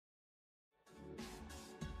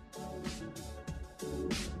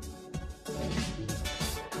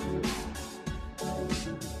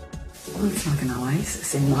Well, it's like an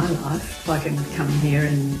oasis in my life. I can come in here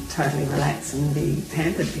and totally relax and be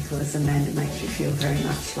pampered because Amanda makes you feel very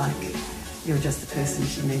much like you're just the person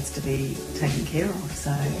she needs to be taken care of.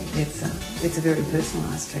 So it's a very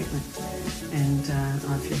personalised treatment, and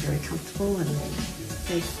I feel very comfortable and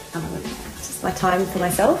I love it. Just my time for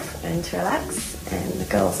myself and to relax, and the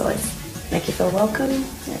girls always make you feel welcome.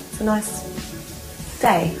 Yeah, it's a nice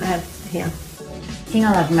day I have here. The thing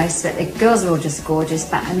I love most about it, the girls are all just gorgeous,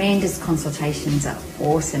 but Amanda's consultations are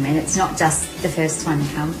awesome, and it's not just the first time you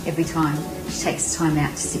come. Every time she takes time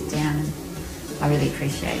out to sit down, and I really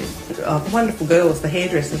appreciate it. Wonderful girls, the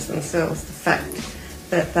hairdressers themselves, the fact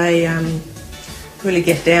that they really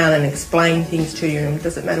get down and explain things to you, and it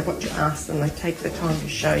doesn't matter what you ask them, they take the time to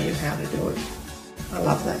show you how to do it. I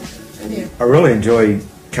love that. Yeah. I really enjoy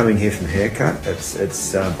coming here from haircut. It's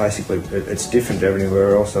basically it's different to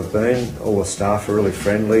everywhere else I've been. All the staff are really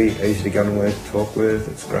friendly, easy to go and talk with.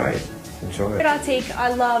 It's great. Enjoy it. At Arteke,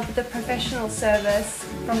 I love the professional service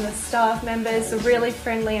from the staff members, the really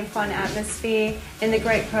friendly and fun atmosphere, and the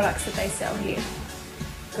great products that they sell here.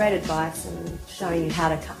 Great advice and showing you how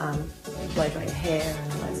to blow dry your hair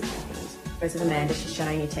and all those kind of things. Whereas with Amanda, she's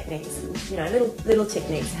showing you techniques, you know, little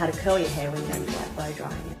techniques how to curl your hair when you don't feel like blow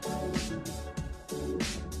drying it.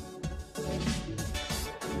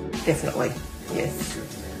 Definitely, yes.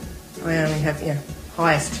 I only have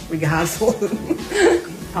highest regards for them.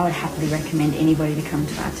 I would happily recommend anybody to come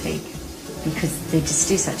to Arteke because they just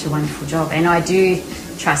do such a wonderful job, and I do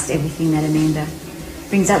trust everything that Amanda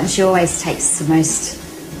brings up, and she always takes the most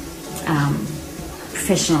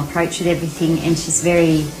professional approach with everything, and she's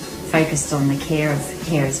very focused on the care of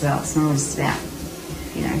hair as well. It's not all just about,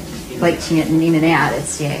 you know, bleaching it and in and out.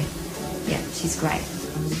 It's yeah, she's great.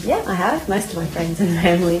 Yeah, I have. Most of my friends and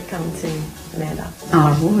family come to Amanda.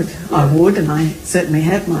 I would, and I certainly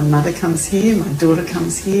have. My mother comes here, my daughter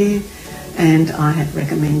comes here, and I have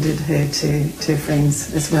recommended her to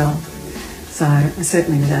friends as well. So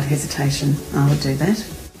certainly without hesitation, I would do that.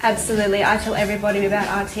 Absolutely, I tell everybody about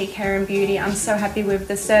Arteke Hair and Beauty. I'm so happy with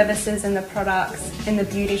the services and the products and the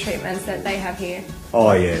beauty treatments that they have here.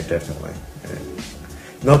 Oh yeah, definitely. Yeah.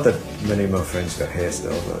 Not that many of my friends got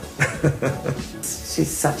hairstyles, but she's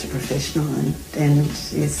such a professional and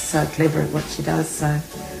she's so clever at what she does, so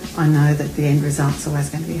I know that the end result's always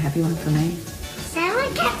going to be a happy one for me. So I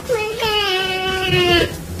kept my